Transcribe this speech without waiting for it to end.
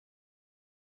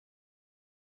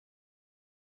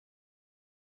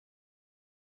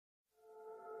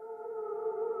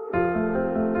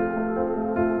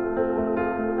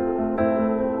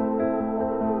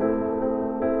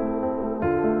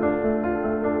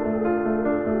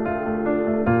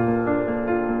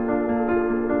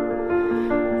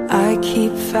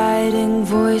keep fighting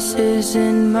voices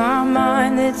in my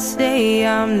mind that say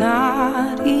I'm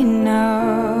not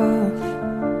enough.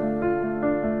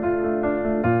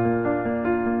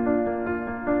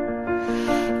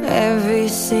 Every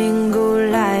single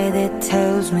lie that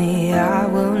tells me I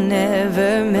will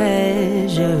never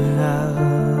measure up.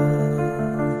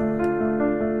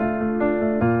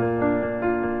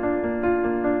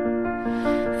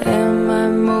 Am I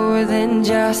more than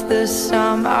just the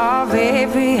sum of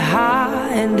every high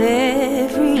and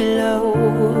every low?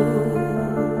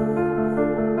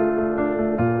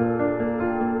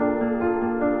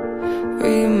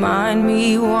 Remind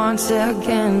me once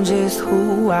again just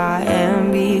who I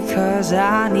am, because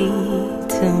I need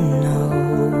to know.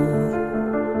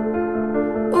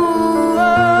 Ooh,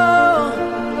 oh,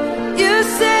 you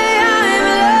say I'm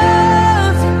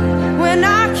loved when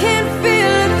I can't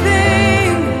feel a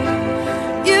thing.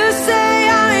 You say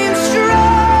I'm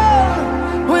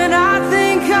strong when I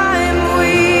think I'm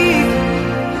weak.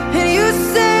 And you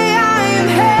say I'm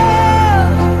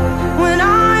held when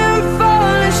I am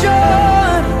falling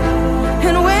short.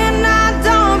 And when I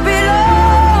don't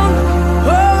belong,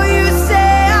 oh, you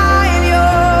say I am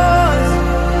yours.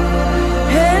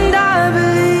 And I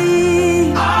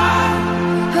believe,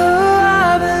 oh,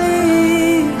 I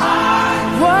believe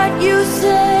what you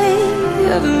say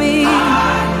of me.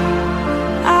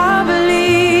 I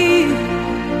believe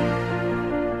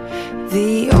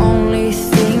the only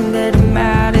thing that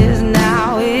matters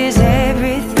now is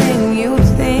everything you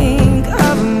think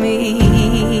of me.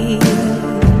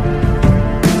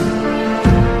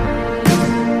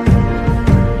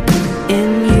 In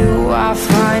you I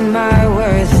find my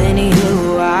worth, in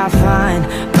you I find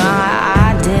my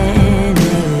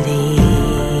identity.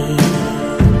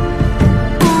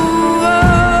 Ooh,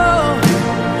 oh,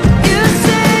 you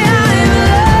say I'm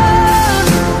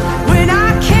loved when I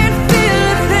can't feel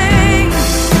a thing.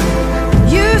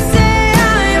 You say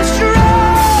I'm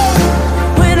strong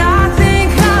when I think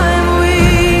I'm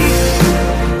weak.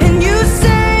 And you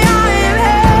say I am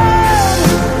held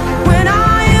when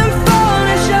I am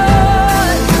falling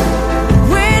short.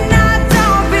 When I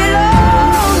don't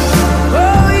belong,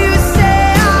 oh, you say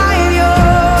I am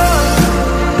yours.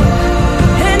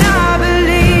 And I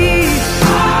believe,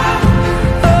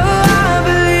 oh, I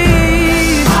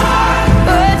believe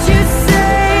what you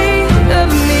say of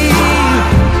me.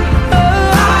 Oh,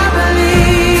 I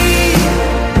believe.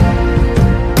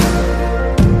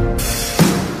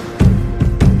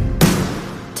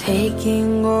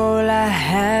 Taking all I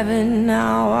have and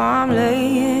now I'm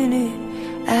laying it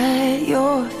at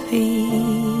your feet.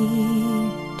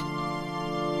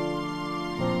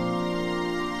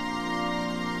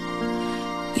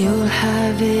 You'll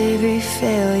have every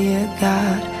failure,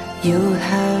 God. You'll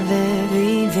have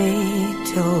every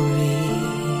victory.